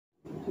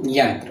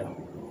यंत्र।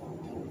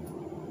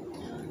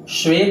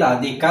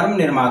 स्वेदादि कर्म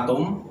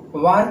निर्मातुं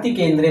वार्ति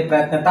केंद्रे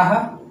प्रयत्नतः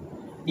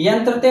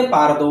यंत्रते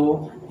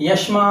पारदो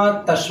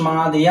यस्मात्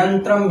तस्माद्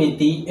यंत्रम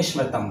इति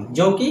स्मृतम,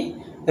 जो कि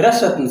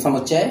रसरत्न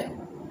समुच्चय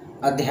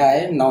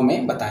अध्याय 9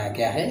 में बताया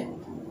गया है।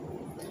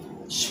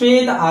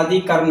 स्वेद आदि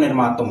कर्म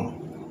निर्मातुम,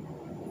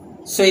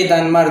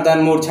 स्वेदन, मर्दन,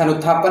 मूर्छन,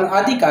 उत्थापन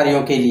आदि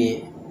कार्यों के लिए,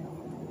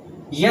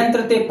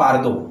 यंत्रते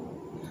पारदो,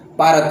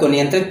 पारद को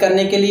नियंत्रित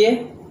करने के लिए,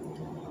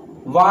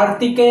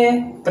 वार्तिके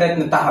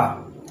प्रयत्नतः,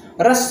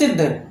 रस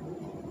सिद्ध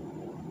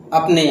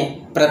अपने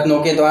प्रयत्नों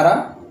के द्वारा,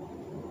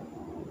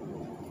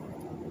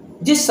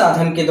 जिस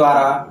साधन के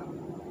द्वारा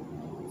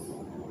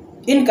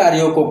इन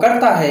कार्यों को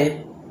करता है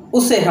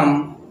उसे हम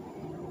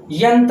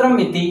यंत्रम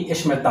इति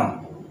स्मृतम,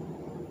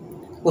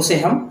 उसे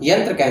हम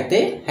यंत्र कहते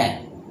हैं।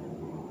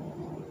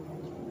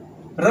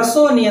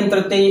 रसो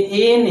नियंत्रते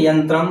येन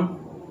यंत्रम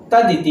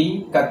तदिति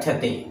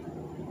कथ्यते,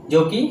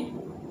 जो कि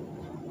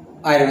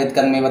आयुर्वेद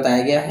कर्म में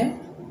बताया गया है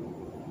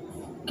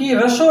कि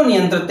रसो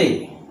नियंत्रते,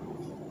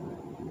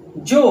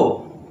 जो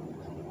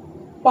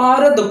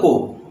पारद को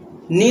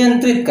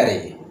नियंत्रित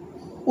करे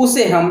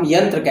उसे हम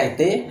यंत्र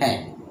कहते हैं।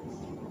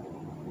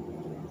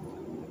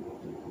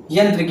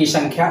 यंत्र की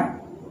संख्या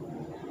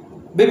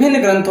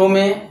विभिन्न ग्रंथों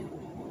में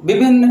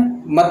विभिन्न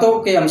मतों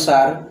के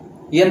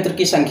अनुसार यंत्र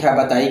की संख्या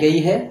बताई गई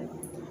है।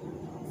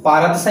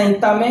 पारद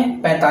संहिता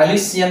में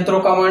 45 यंत्रों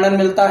का वर्णन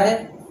मिलता है,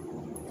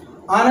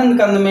 आनंद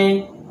कंद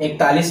में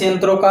 41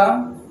 यंत्रों का,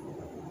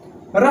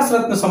 रस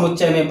रत्न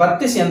समुच्चय में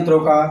 32 यंत्रों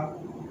का,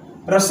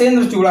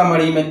 रसेंद्र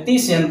चूड़ामणि में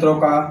 30 यंत्रों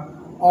का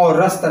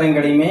और रस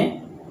तरंगड़ी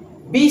में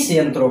 20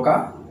 यंत्रों का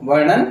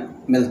वर्णन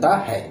मिलता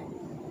है।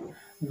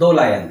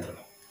 दोला यंत्र,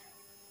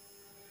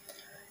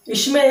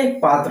 इसमें एक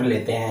पात्र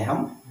लेते हैं हम,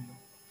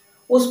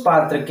 उस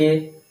पात्र के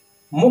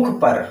मुख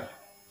पर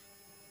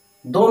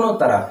दोनों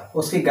तरफ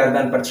उसकी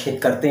गर्दन पर छेद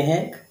करते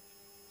हैं,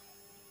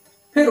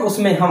 फिर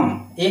उसमें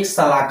हम एक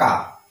सलाका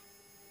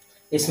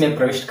इसमें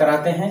प्रविष्ट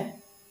कराते हैं।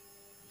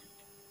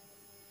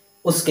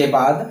 उसके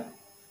बाद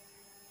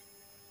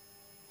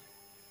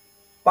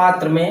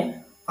पात्र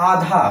में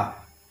आधा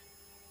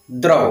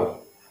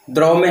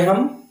द्रव में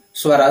हम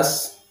स्वरस,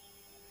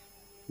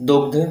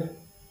 दुग्ध,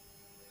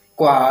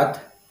 क्वाथ,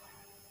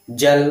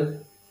 जल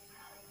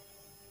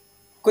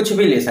कुछ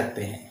भी ले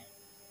सकते हैं,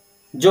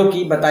 जो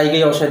कि बताई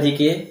गई औषधि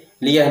के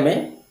लिए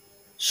हमें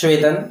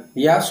स्वेदन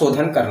या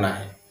शोधन करना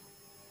है।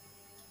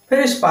 फिर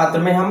इस पात्र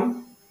में हम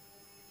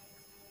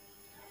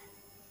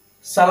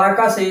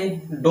सलाका से,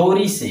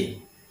 डोरी से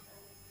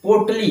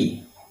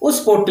पोटली,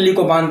 उस पोटली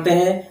को बांधते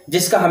हैं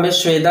जिसका हमें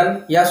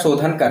स्वेदन या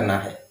शोधन करना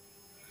है।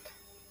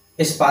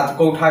 इस पात्र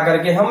को उठा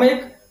करके हम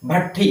एक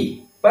भट्ठी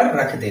पर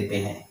रख देते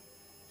हैं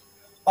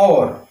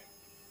और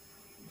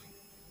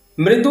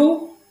मृदु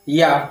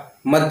या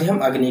मध्यम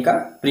अग्नि का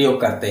प्रयोग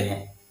करते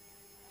हैं।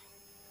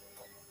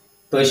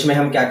 तो इसमें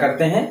हम क्या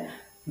करते हैं,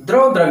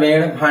 द्रव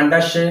द्रवेण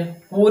भांडस्य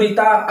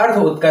पूरिता अर्ध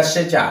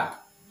उदकस्य चा,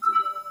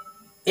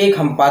 एक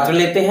हम पात्र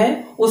लेते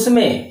हैं,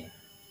 उसमें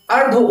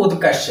अर्ध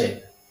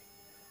उदकस्य,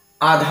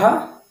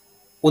 आधा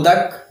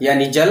उदक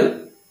यानी जल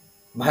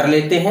भर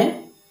लेते हैं।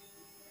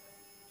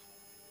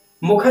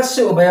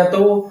 मुखस्य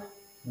उभयतो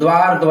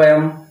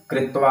द्वारद्वयम्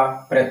कृत्वा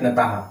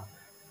प्रयत्नतः,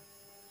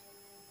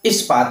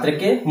 इस पात्र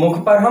के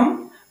मुख पर हम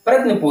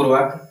प्रयत्न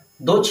पूर्वक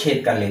 2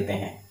 छेद कर लेते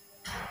हैं।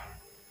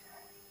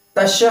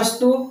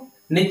 तस्यस्तु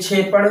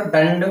निक्षेपण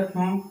दंड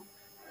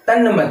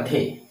तन्न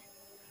मध्य,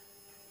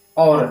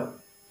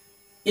 और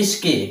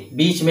इसके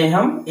बीच में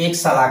हम एक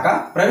सलाका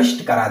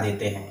प्रविष्ट करा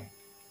देते हैं।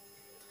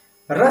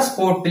 रस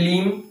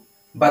पोटलीम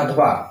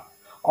बद्ध्वा,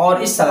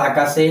 और इस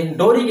सलाका से,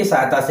 डोरी की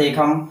सहायता से एक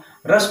हम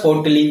रस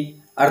पोटली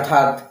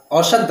अर्थात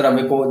औषध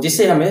द्रव्य को,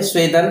 जिसे हमें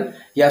स्वेदन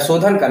या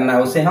शोधन करना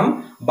है, उसे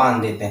हम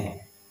बांध देते हैं।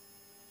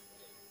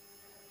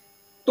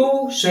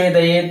 तो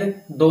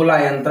स्वेदयेद दोला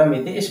यंत्रम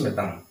इति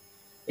स्मृतम,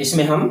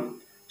 इसमें हम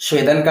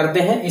स्वेदन करते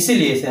हैं,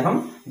 इसीलिए इसे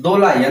हम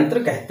दोला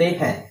यंत्र कहते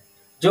हैं,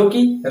 जो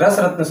कि रस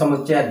रत्न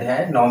समुच्चय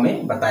अध्याय 9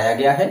 में बताया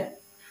गया है।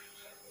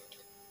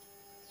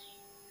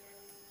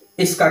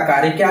 इसका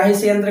कार्य क्या है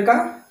इस यंत्र का,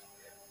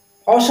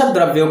 औषध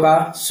द्रव्यों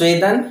का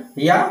स्वेदन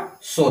या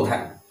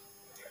शोधन।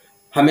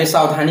 हमें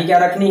सावधानी क्या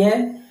रखनी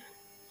है,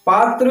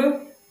 पात्र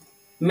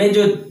में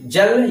जो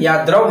जल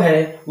या द्रव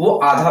है वो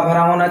आधा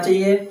भरा होना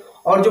चाहिए,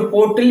 और जो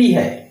पोटली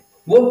है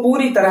वो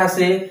पूरी तरह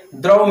से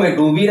द्रव में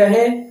डूबी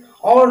रहे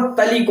और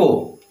तली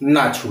को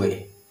ना छुए।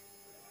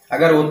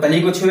 अगर वो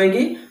तली को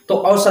छुएगी तो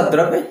औषध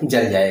द्रव्य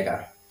जल जाएगा।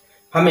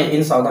 हमें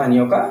इन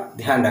सावधानियों का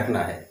ध्यान रखना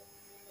है।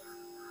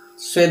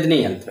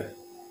 स्वेदनी यंत्र,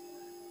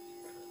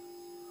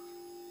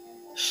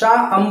 शा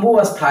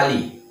अंबु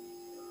स्थाली,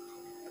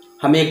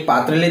 हम एक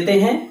पात्र लेते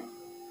हैं,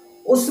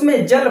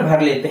 उसमें जल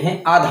भर लेते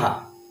हैं आधा,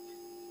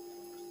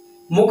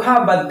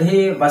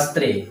 मुखाबद्धे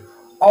वस्त्रे,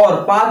 और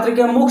पात्र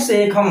के मुख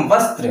से एक हम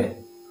वस्त्र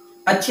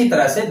अच्छी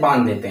तरह से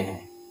बांध देते हैं।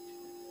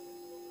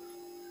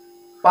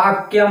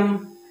 पाक्यम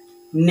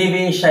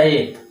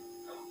निवेशयेत,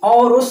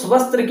 और उस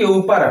वस्त्र के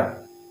ऊपर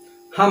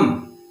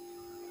हम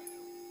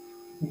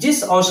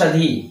जिस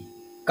औषधि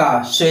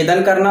का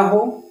स्वेदन करना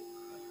हो,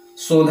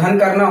 शोधन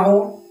करना हो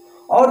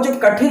और जो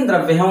कठिन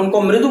द्रव्य हैं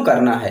उनको मृदु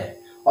करना है,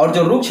 और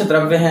जो रुक्ष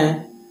द्रव्य हैं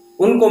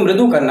उनको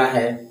मृदु करना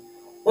है,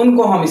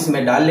 उनको हम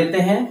इसमें डाल लेते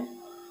हैं।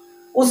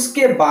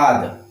 उसके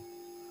बाद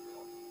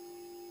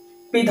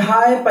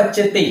पिधाय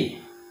पच्यते,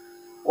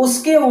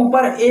 उसके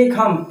ऊपर एक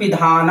हम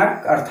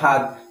पिधानक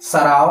अर्थात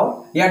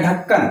सराव या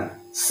ढक्कन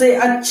से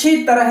अच्छी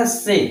तरह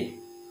से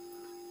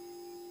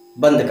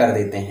बंद कर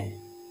देते हैं।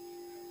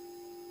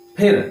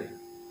 फिर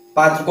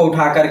पात्र को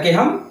उठा करके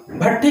हम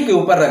भट्ठी के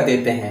ऊपर रख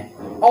देते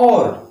हैं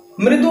और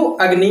मृदु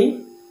अग्नि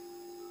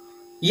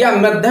या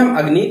मध्यम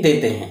अग्नि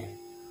देते हैं,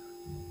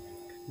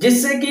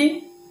 जिससे कि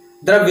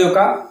द्रव्यों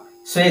का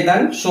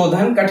स्वेदन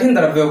शोधन, कठिन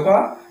द्रव्यों का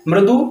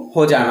मृदु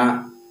हो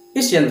जाना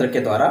इस यंत्र के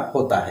द्वारा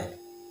होता है।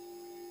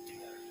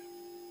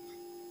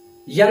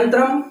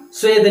 यंत्रम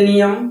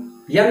स्वेदनीयम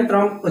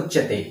यंत्रम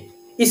उच्यते,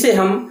 इसे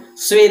हम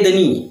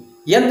स्वेदनी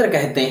यंत्र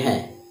कहते हैं,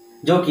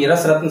 जो कि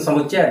रसरत्न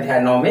समुच्चय अध्याय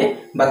 9 में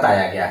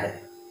बताया गया है।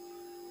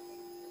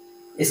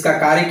 इसका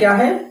कार्य क्या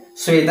है?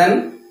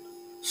 स्वेदन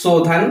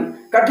शोधन,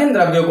 कठिन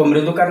द्रव्यों को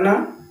मृदु करना,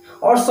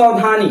 और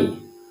सावधानी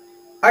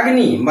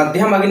अग्नि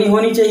मध्यम अग्नि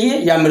होनी चाहिए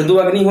या मृदु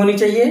अग्नि होनी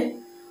चाहिए,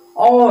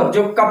 और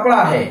जो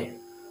कपड़ा है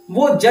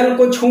वो जल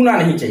को छूना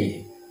नहीं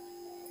चाहिए,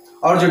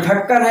 और जो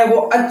ढक्कन है वो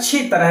अच्छी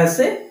तरह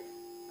से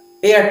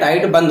एयर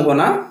टाइट बंद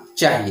होना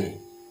चाहिए।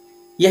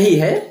 यही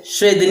है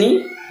स्वेदनी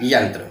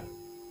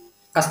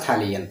यंत्र।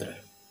 स्थली यंत्र।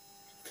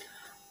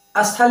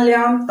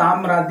 स्थल्यां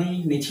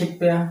ताम्रादि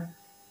निक्षिप्य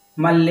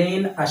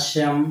मल्लेन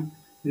अश्यम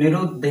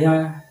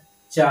निरुध्य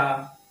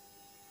च,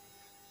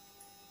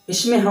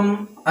 इसमें हम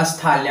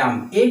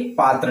स्थाल्याम एक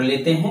पात्र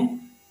लेते हैं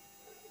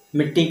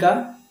मिट्टी का,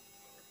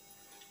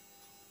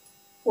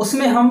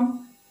 उसमें हम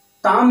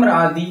ताम्र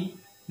आदि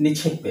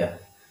निक्षिप्य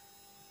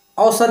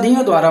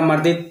औषधियों द्वारा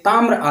मर्दित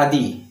ताम्र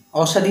आदि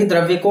औषधि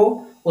द्रव्य को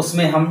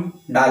उसमें हम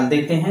डाल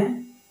देते हैं।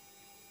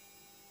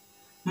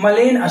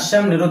 मलेन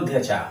अश्यम निरुध्य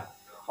च,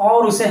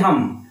 और उसे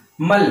हम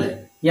मल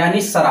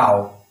यानी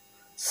सराव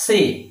से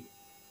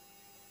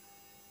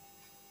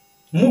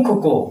मुख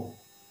को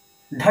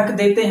ढक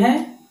देते हैं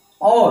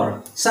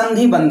और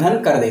संधि बंधन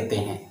कर देते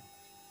हैं।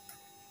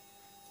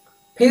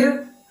 फिर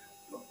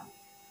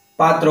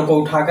पात्र को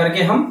उठा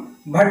करके हम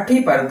भट्ठी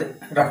पर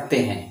रखते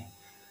हैं।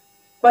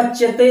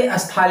 पच्यते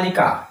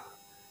स्थालिका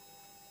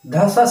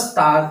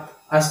धसस्तात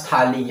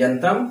स्थली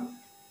यंत्रम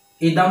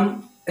इदम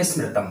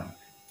स्मृतम,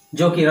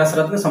 जो कि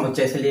रसरत्न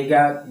समुच्चय से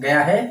लिया गया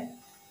है।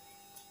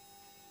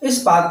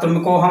 इस पात्र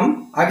को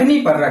हम अग्नि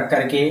पर रख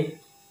करके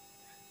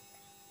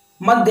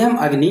मध्यम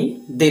अग्नि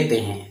देते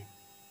हैं,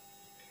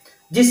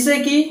 जिससे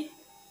कि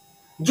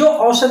जो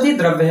औषधि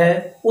द्रव्य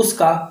है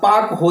उसका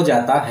पाक हो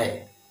जाता है।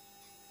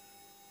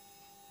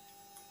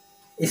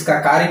 इसका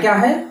कार्य क्या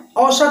है?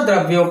 औषध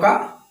द्रव्यों का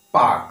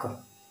पाक।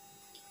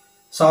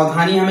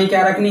 सावधानी हमें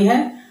क्या रखनी है?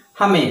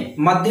 हमें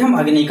मध्यम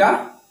अग्नि का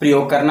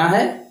प्रयोग करना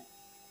है,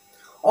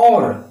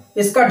 और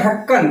इसका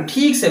ढक्कन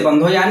ठीक से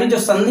बंद हो, यानी जो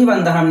संधि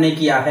बंधन हमने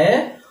किया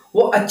है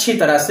वो अच्छी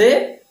तरह से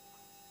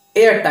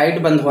एयर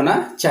टाइट बंद होना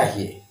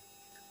चाहिए।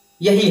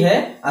 यही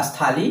है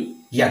स्थली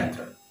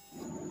यंत्र।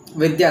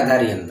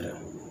 विद्याधर यंत्र।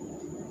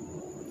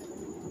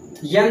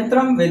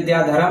 यंत्रम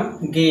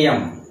विद्याधरम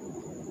गेयम,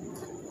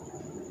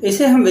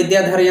 इसे हम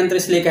विद्याधर यंत्र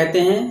इसलिए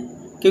कहते हैं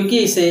क्योंकि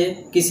इसे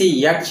किसी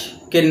यक्ष,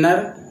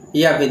 किन्नर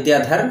या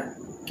विद्याधर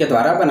के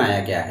द्वारा बनाया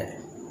गया है।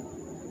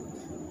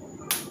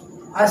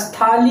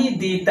 स्थली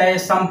दीतय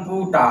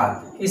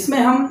संपुटात्, इसमें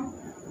हम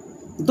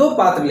दो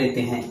पात्र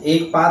लेते हैं,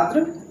 एक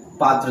पात्र,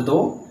 पात्र दो।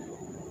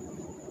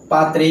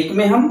 पात्र एक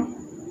में हम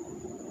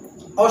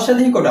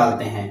औषधि को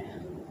डालते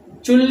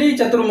हैं। चुल्ली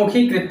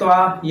चतुर्मुखी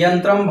कृत्वा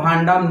यंत्रम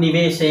भांडम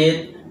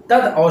निवेशेत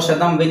तद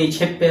औषधम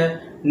विनिक्षिप्य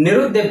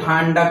निरुद्ध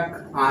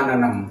भांडक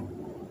आननम,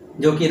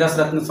 जो कि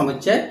रसरत्न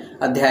समुच्चय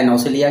अध्याय 9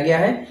 से लिया गया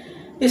है।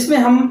 इसमें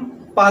हम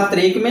पात्र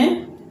एक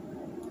में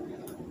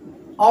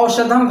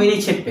औषधम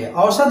विनिक्षिप्य,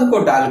 औषध को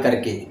डाल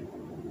करके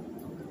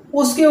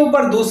उसके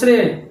ऊपर दूसरे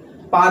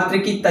पात्र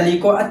की तली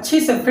को अच्छी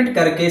से फिट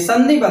करके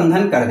संधि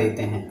बंधन कर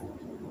देते हैं।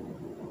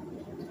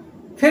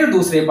 फिर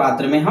दूसरे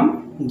पात्र में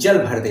हम जल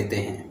भर देते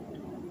हैं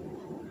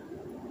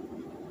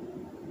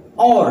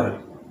और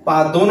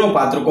दोनों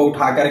पात्र को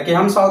उठा करके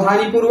हम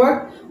सावधानी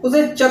पूर्वक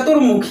उसे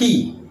चतुर्मुखी,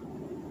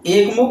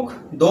 एक मुख,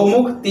 दो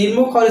मुख, तीन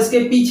मुख और इसके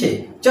पीछे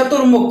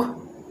चतुर्मुख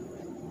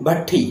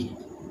भट्ठी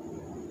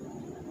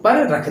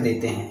पर रख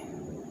देते हैं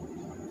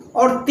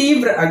और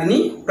तीव्र अग्नि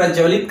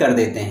प्रज्वलित कर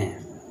देते हैं।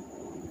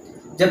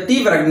 जब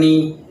तीव्र अग्नि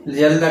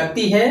जल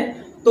लगती है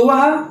तो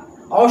वह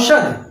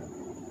औषध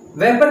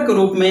वेपर के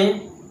रूप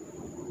में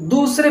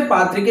दूसरे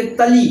पात्र के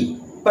तली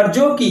पर,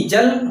 जो कि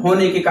जल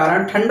होने के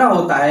कारण ठंडा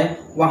होता है,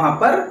 वहां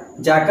पर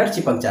जाकर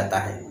चिपक जाता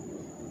है।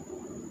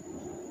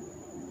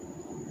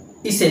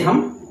 इसे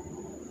हम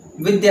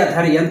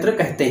विद्याधर यंत्र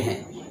कहते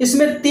हैं।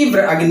 इसमें तीव्र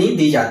अग्नि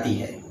दी जाती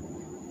है।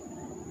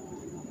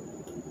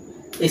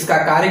 इसका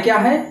कार्य क्या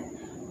है?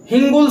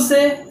 हिंगुल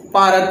से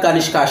पारद का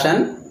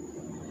निष्कासन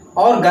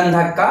और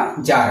गंधक का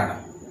जारण।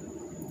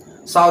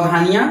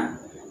 सावधानियां,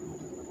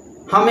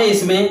 हमें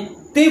इसमें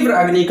तीव्र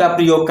अग्नि का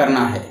प्रयोग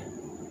करना है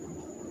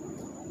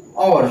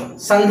और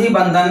संधि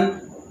बंधन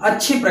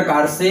अच्छी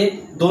प्रकार से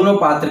दोनों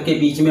पात्र के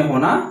बीच में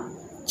होना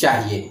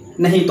चाहिए,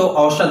 नहीं तो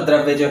औषध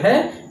द्रव्य जो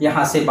है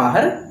यहाँ से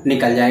बाहर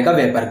निकल जाएगा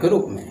वेपर के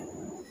रूप में।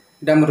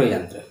 डमरू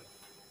यंत्र।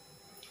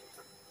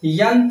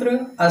 यंत्र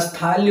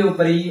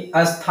स्थाल्योपरि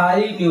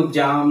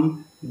स्थालिन्युब्जां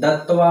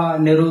दत्वा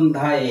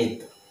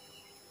निरुन्धायेत्।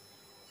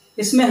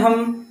 इसमें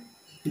हम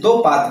दो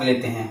पात्र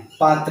लेते हैं,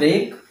 पात्र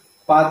एक,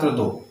 पात्र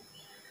दो।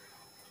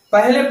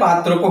 पहले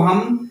पात्र को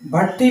हम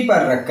भट्टी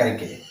पर रख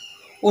करके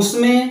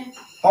उसमें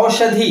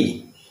औषधि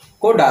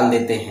को डाल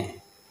देते हैं।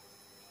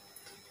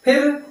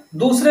 फिर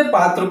दूसरे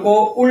पात्र को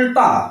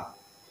उल्टा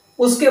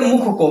उसके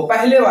मुख को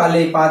पहले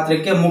वाले पात्र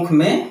के मुख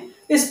में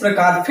इस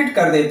प्रकार फिट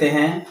कर देते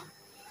हैं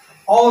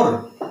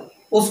और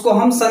उसको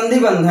हम संधि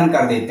बंधन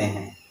कर देते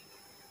हैं,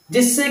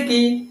 जिससे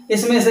कि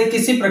इसमें से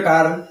किसी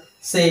प्रकार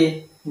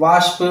से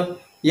वाष्प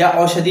या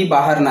औषधि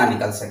बाहर ना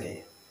निकल सके।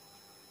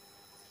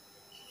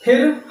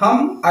 फिर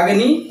हम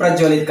अग्नि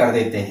प्रज्वलित कर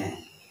देते हैं।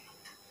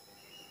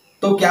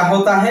 तो क्या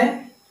होता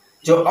है,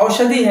 जो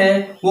औषधि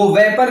है वो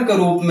वेपर के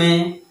रूप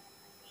में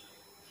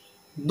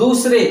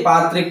दूसरे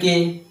पात्र के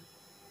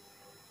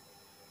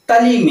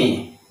तली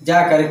में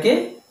जा करके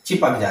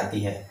चिपक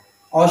जाती है,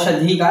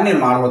 औषधि का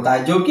निर्माण होता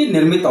है, जो कि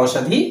निर्मित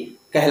औषधि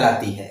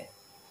कहलाती है।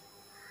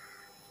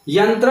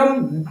 यंत्रम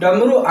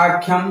डमरू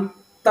आख्यम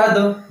तद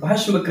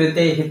भस्म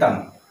कृते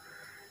हितम।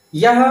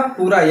 यह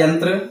पूरा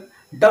यंत्र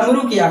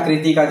डमरू की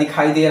आकृति का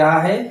दिखाई दे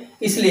रहा है,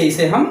 इसलिए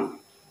इसे हम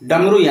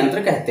डमरू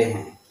यंत्र कहते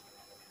हैं।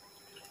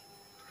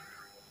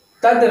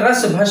 तद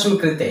रस भस्म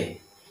कृते,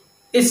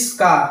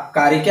 इसका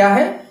कार्य क्या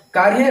है?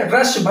 कार्य है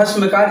रस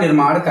भस्म का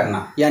निर्माण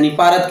करना, यानी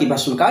पारद की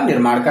भस्म का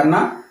निर्माण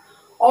करना।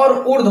 और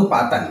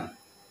ऊर्ध्वपातन,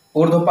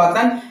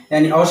 ऊर्ध्वपातन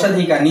यानी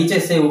औषधि का नीचे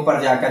से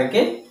ऊपर जाकर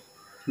के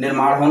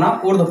निर्माण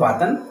होना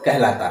ऊर्ध्वपातन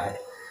कहलाता है।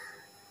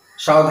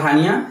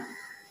 सावधानियां,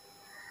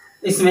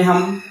 इसमें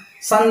हम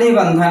संधि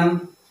बंधन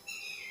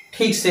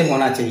ठीक से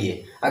होना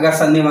चाहिए। अगर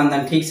संधि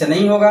बंधन ठीक से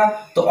नहीं होगा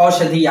तो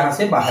औषधि यहां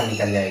से बाहर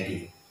निकल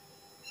जाएगी।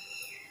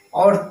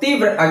 और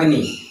तीव्र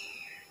अग्नि,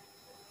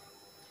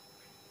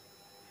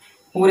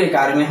 पूरे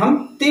कार्य में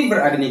हम तीव्र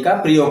अग्नि का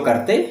प्रयोग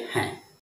करते हैं।